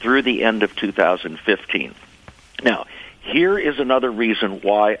 through the end of 2015. Now, here is another reason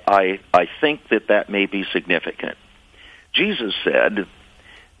why I think that may be significant. Jesus said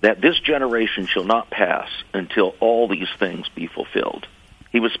that this generation shall not pass until all these things be fulfilled.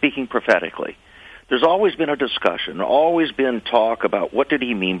 He was speaking prophetically. There's always been a discussion, always been talk about what did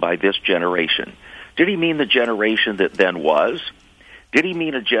he mean by this generation. Did he mean the generation that then was? Did he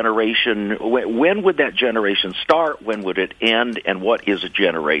mean a generation? When would that generation start? When would it end? And what is a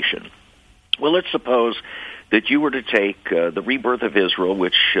generation? Well, let's suppose that you were to take the rebirth of Israel,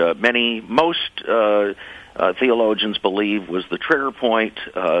 which most theologians believe was the trigger point,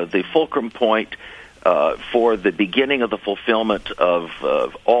 the fulcrum point for the beginning of the fulfillment of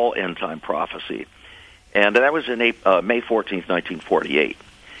all end-time prophecy. And that was in May 14th, 1948.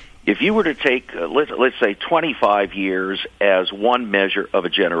 If you were to take, let's say, 25 years as one measure of a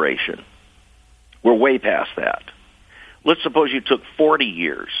generation, we're way past that. Let's suppose you took 40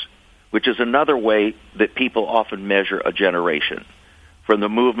 years, which is another way that people often measure a generation, from the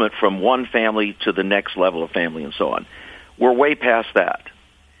movement from one family to the next level of family and so on. We're way past that.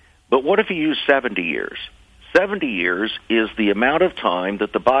 But what if you use 70 years? 70 years is the amount of time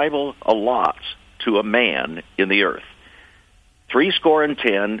that the Bible allots to a man in the earth.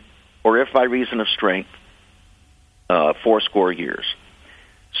 70, or if by reason of strength, 80 years.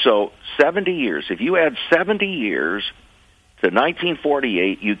 So 70 years. If you add 70 years to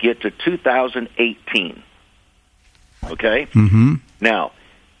 1948, you get to 2018. Okay? Mm-hmm. Now,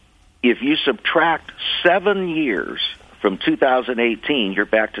 if you subtract 7 years from 2018, you're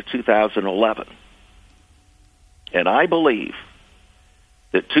back to 2011. And I believe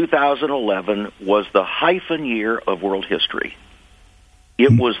that 2011 was the hyphen year of world history.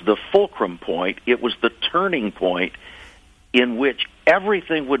 It was the fulcrum point. It was the turning point in which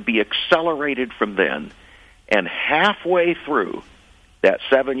everything would be accelerated from then. And halfway through that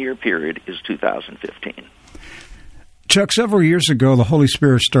 7-year period is 2015. Chuck, several years ago, the Holy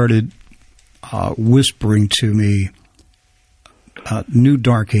Spirit started whispering to me new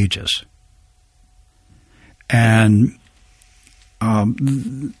dark ages. And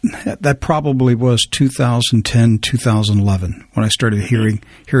that probably was 2010, 2011 when I started hearing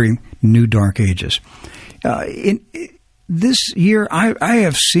new dark ages. In this year, I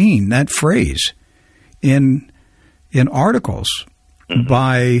have seen that phrase in articles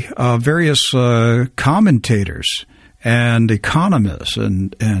by various commentators and economists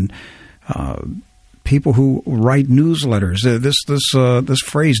and people who write newsletters. This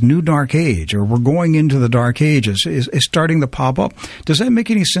phrase, "new dark age," or "we're going into the dark ages," is starting to pop up. Does that make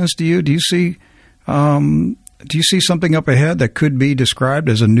any sense to you? Do you see something up ahead that could be described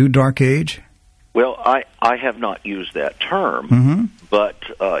as a new dark age? Well, I have not used that term, but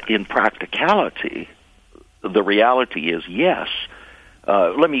in practicality, the reality is yes.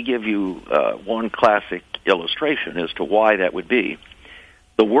 Let me give you one classic illustration as to why that would be.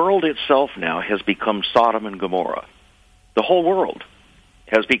 The world itself now has become Sodom and Gomorrah. The whole world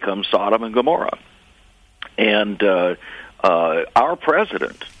has become Sodom and Gomorrah. And our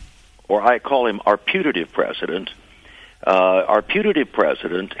president, or I call him our putative president, has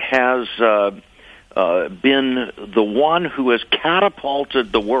been the one who has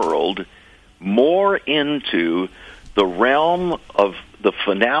catapulted the world more into the realm of the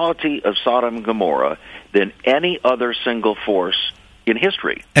finality of Sodom and Gomorrah than any other single force in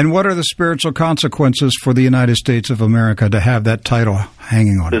history. And what are the spiritual consequences for the United States of America to have that title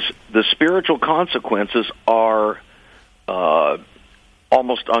hanging on it? The spiritual consequences are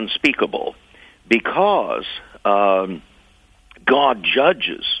almost unspeakable because God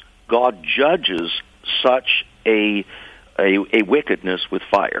judges such a wickedness with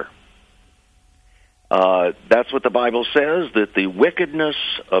fire. That's what the Bible says, that the wickedness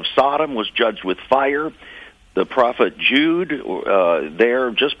of Sodom was judged with fire. The prophet Jude,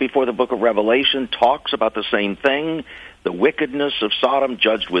 there just before the book of Revelation, talks about the same thing, the wickedness of Sodom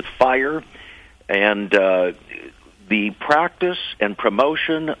judged with fire. And the practice and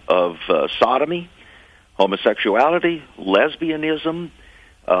promotion of sodomy, homosexuality, lesbianism,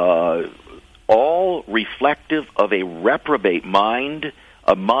 all reflective of a reprobate mind,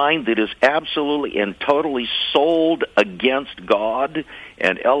 a mind that is absolutely and totally sold against God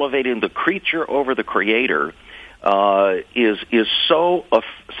and elevating the creature over the Creator, is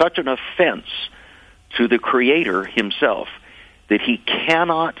such an offense to the Creator himself that he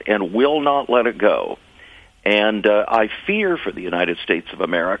cannot and will not let it go. And I fear for the United States of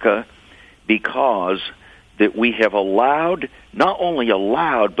America because that we have not only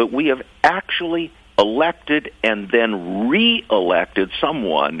allowed, but we have actually elected and then re-elected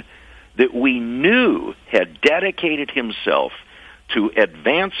someone that we knew had dedicated himself to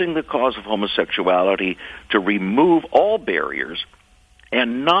advancing the cause of homosexuality, to remove all barriers.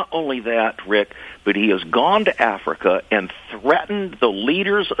 And not only that, Rick, but he has gone to Africa and threatened the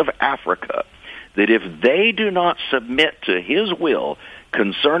leaders of Africa that if they do not submit to his will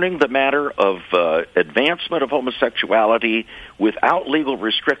concerning the matter of advancement of homosexuality without legal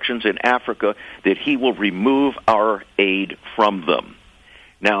restrictions in Africa, that he will remove our aid from them.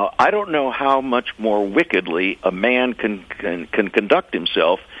 Now, I don't know how much more wickedly a man can conduct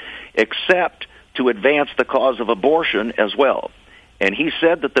himself except to advance the cause of abortion as well. And he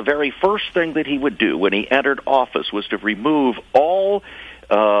said that the very first thing that he would do when he entered office was to remove all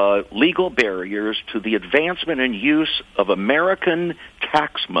legal barriers to the advancement and use of American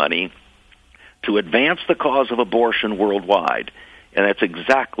tax money to advance the cause of abortion worldwide. And that's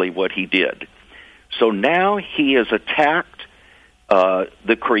exactly what he did. So now he has attacked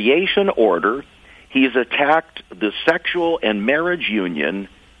the creation order. He's attacked the sexual and marriage union.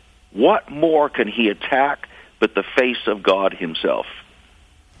 What more can he attack but the face of God himself?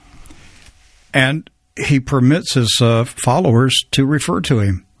 And he permits his followers to refer to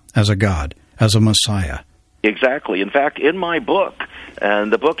him as a God, as a Messiah. Exactly. In fact, in my book,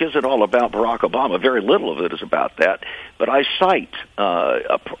 and the book isn't all about Barack Obama, very little of it is about that, but I cite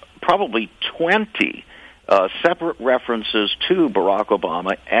probably 20 separate references to Barack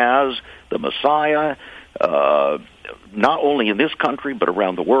Obama as the Messiah, not only in this country but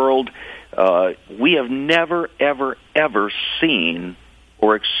around the world. We have never, ever, ever seen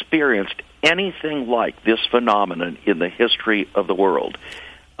or experienced anything like this phenomenon in the history of the world.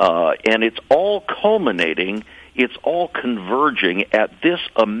 And it's all culminating, it's all converging at this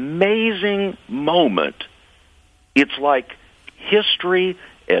amazing moment. It's like history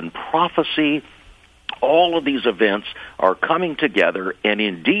and prophecy. All of these events are coming together, and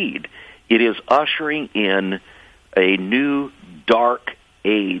indeed, it is ushering in a new dark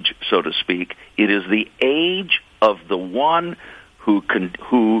age, so to speak. It is the age of the one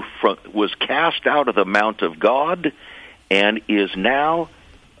who was cast out of the Mount of God and is now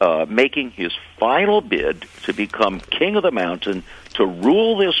making his final bid to become king of the mountain, to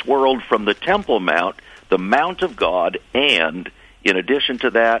rule this world from the Temple Mount, the Mount of God, and in addition to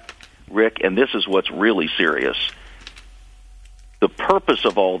that, Rick, and this is what's really serious, the purpose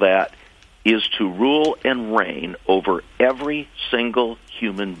of all that is to rule and reign over every single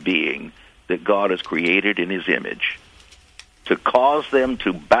human being that God has created in his image, to cause them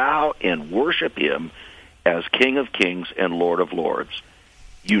to bow and worship him as King of Kings and Lord of Lords.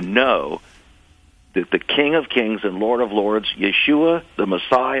 You know that the King of Kings and Lord of Lords, Yeshua, the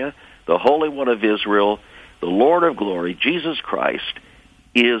Messiah, the Holy One of Israel, the Lord of Glory, Jesus Christ,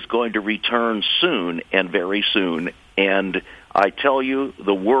 is going to return soon and very soon. And I tell you,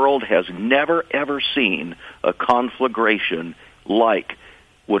 the world has never, ever seen a conflagration like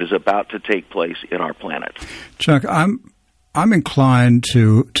what is about to take place in our planet. Chuck, I'm inclined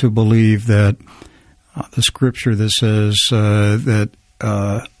to believe that the scripture that says that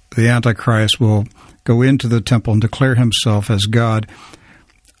the Antichrist will go into the temple and declare himself as God,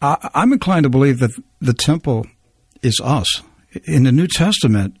 I'm inclined to believe that the temple is us. In the New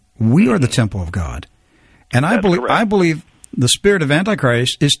Testament, we are the temple of God. And I believe the spirit of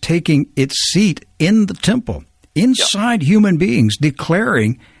Antichrist is taking its seat in the temple, inside human beings,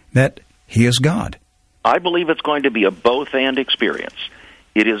 declaring that he is God. I believe it's going to be a both-and experience.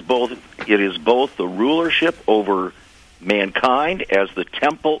 It is both the rulership over mankind as the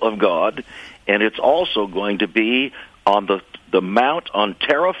temple of God, and it's also going to be on the mount on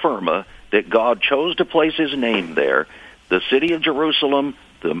terra firma that God chose to place his name there, the city of Jerusalem,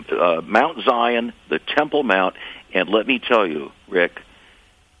 the Mount Zion, the Temple Mount. And let me tell you, Rick,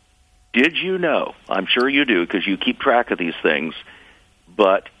 did you know, I'm sure you do because you keep track of these things,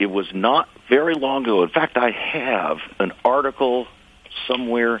 but it was not very long ago. In fact, I have an article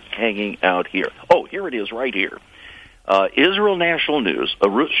somewhere hanging out here. Oh, here it is right here. Israel National News,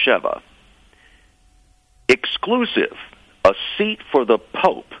 Arutz Sheva, exclusive, a seat for the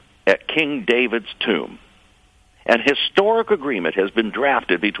Pope at King David's tomb. An historic agreement has been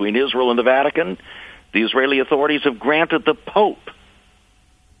drafted between Israel and the Vatican. The Israeli authorities have granted the Pope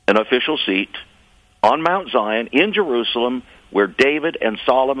an official seat on Mount Zion in Jerusalem, where David and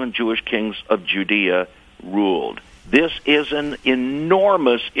Solomon, Jewish kings of Judea, ruled. This is an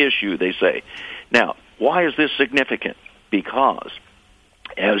enormous issue, they say. Now, why is this significant? Because,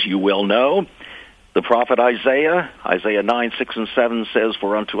 as you well know, the prophet Isaiah 9, 6, and 7 says,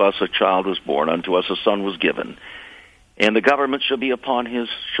 "For unto us a child was born, unto us a son was given, and the government shall be upon his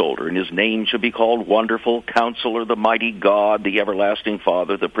shoulder, and his name shall be called Wonderful, Counselor, the Mighty God, the Everlasting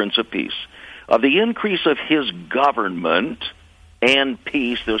Father, the Prince of Peace. Of the increase of his government and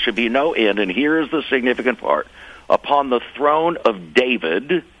peace there shall be no end." And here is the significant part: upon the throne of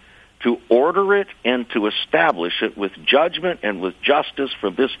David, to order it and to establish it with judgment and with justice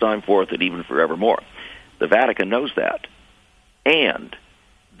from this time forth and even forevermore. The Vatican knows that. And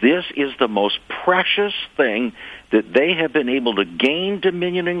this is the most precious thing that they have been able to gain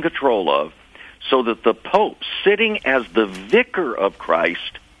dominion and control of, so that the Pope, sitting as the vicar of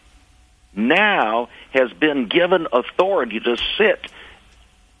Christ, now has been given authority to sit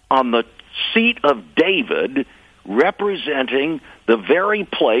on the seat of David, representing the very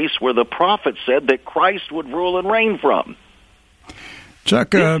place where the prophet said that Christ would rule and reign from.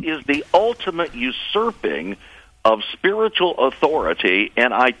 Chuck, this is the ultimate usurping of spiritual authority,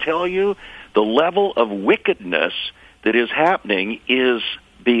 and I tell you, the level of wickedness that is happening is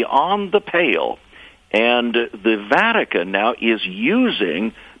beyond the pale, and the Vatican now is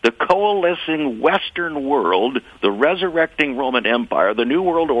using the coalescing Western world, the resurrecting Roman Empire, the New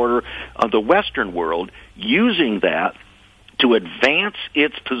World Order of the Western world, using that to advance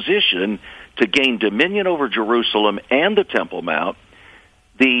its position to gain dominion over Jerusalem and the Temple Mount.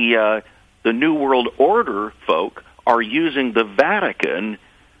 The New World Order folk are using the Vatican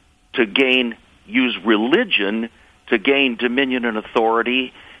to use religion to gain dominion and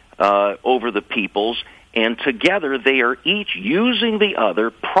authority over the peoples, and together they are each using the other,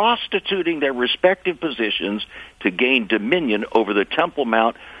 prostituting their respective positions to gain dominion over the Temple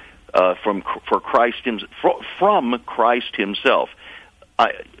Mount from Christ himself.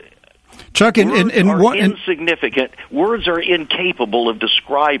 Chuck, insignificant. Words are incapable of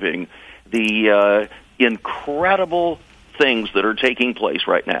describing the incredible things that are taking place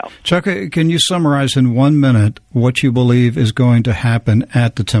right now. Chuck, can you summarize in 1 minute what you believe is going to happen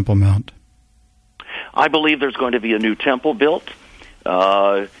at the Temple Mount? I believe there's going to be a new temple built.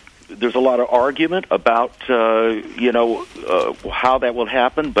 There's a lot of argument about, how that will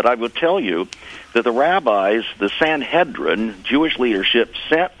happen, but I will tell you that the rabbis, the Sanhedrin, Jewish leadership,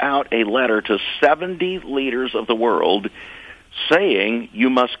 sent out a letter to 70 leaders of the world saying, you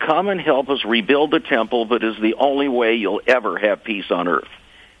must come and help us rebuild the temple, but is the only way you'll ever have peace on earth.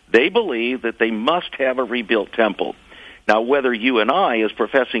 They believe that they must have a rebuilt temple. Now, whether you and I, as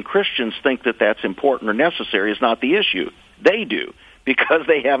professing Christians, think that that's important or necessary is not the issue. They do, because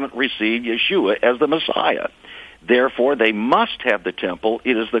they haven't received Yeshua as the Messiah. Therefore, they must have the temple.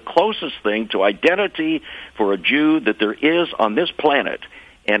 It is the closest thing to identity for a Jew that there is on this planet,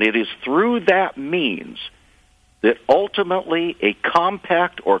 and it is through that means that ultimately a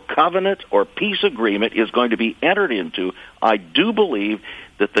compact or covenant or peace agreement is going to be entered into. I do believe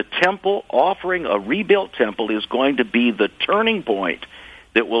that the temple, offering a rebuilt temple, is going to be the turning point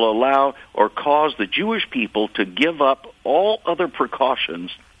that will allow or cause the Jewish people to give up all other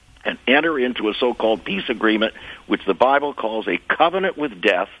precautions and enter into a so-called peace agreement, which the Bible calls a covenant with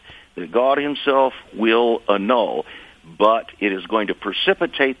death, that God himself will annul. But it is going to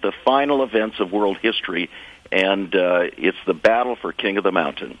precipitate the final events of world history, and it's the battle for King of the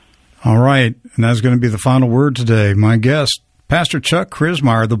Mountain. All right, and that's going to be the final word today. My guest, Pastor Chuck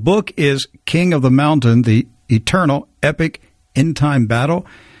Crismier. The book is King of the Mountain, the Eternal Epic End-Time Battle.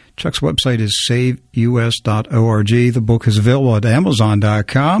 Chuck's website is saveus.org. The book is available at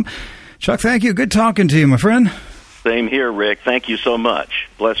Amazon.com. Chuck, thank you. Good talking to you, my friend. Same here, Rick. Thank you so much.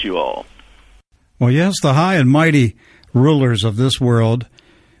 Bless you all. Well, yes, the high and mighty rulers of this world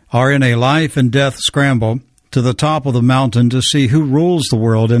are in a life and death scramble to the top of the mountain to see who rules the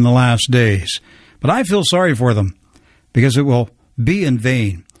world in the last days. But I feel sorry for them, because it will be in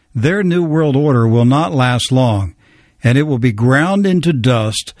vain. Their new world order will not last long, and it will be ground into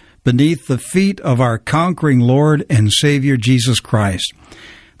dust beneath the feet of our conquering Lord and Savior Jesus Christ.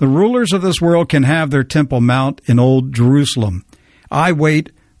 The rulers of this world can have their Temple Mount in Old Jerusalem. I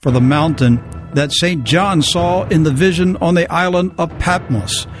wait for the mountain that St. John saw in the vision on the island of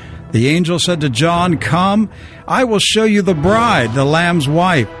Patmos. The angel said to John, "Come, I will show you the bride, the Lamb's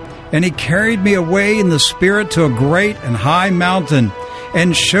wife." And he carried me away in the Spirit to a great and high mountain,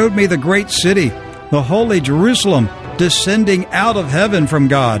 and showed me the great city, the holy Jerusalem, descending out of heaven from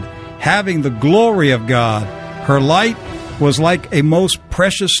God, having the glory of God. Her light was like a most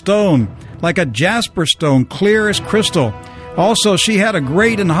precious stone, like a jasper stone, clear as crystal. Also she had a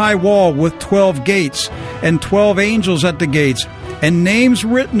great and high wall with 12 gates, and 12 angels at the gates, and names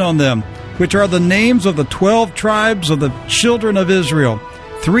written on them, which are the names of the 12 tribes of the children of Israel.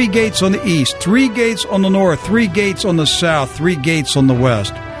 3 gates on the east, 3 gates on the north, 3 gates on the south, 3 gates on the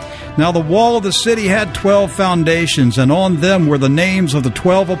west. Now the wall of the city had 12 foundations, and on them were the names of the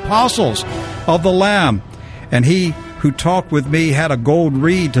 12 apostles of the Lamb. And he who talked with me had a gold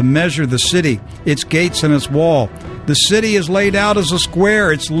reed to measure the city, its gates and its wall. The city is laid out as a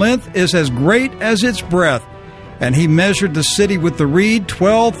square. Its length is as great as its breadth. And he measured the city with the reed,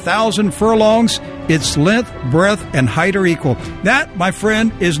 12,000 furlongs. Its length, breadth, and height are equal. That, my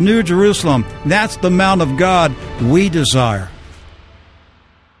friend, is New Jerusalem. That's the Mount of God we desire.